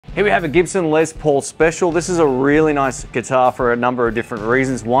Here we have a Gibson Les Paul Special. This is a really nice guitar for a number of different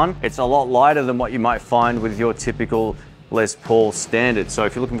reasons. One, it's a lot lighter than what you might find with your typical Les Paul standard. So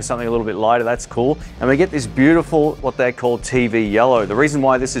if you're looking for something a little bit lighter, that's cool. And we get this beautiful, what they call TV yellow. The reason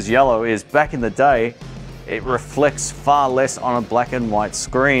why this is yellow is back in the day, it reflects far less on a black and white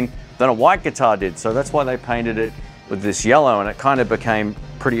screen than a white guitar did. So that's why they painted it with this yellow, and it kind of became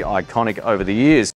pretty iconic over the years.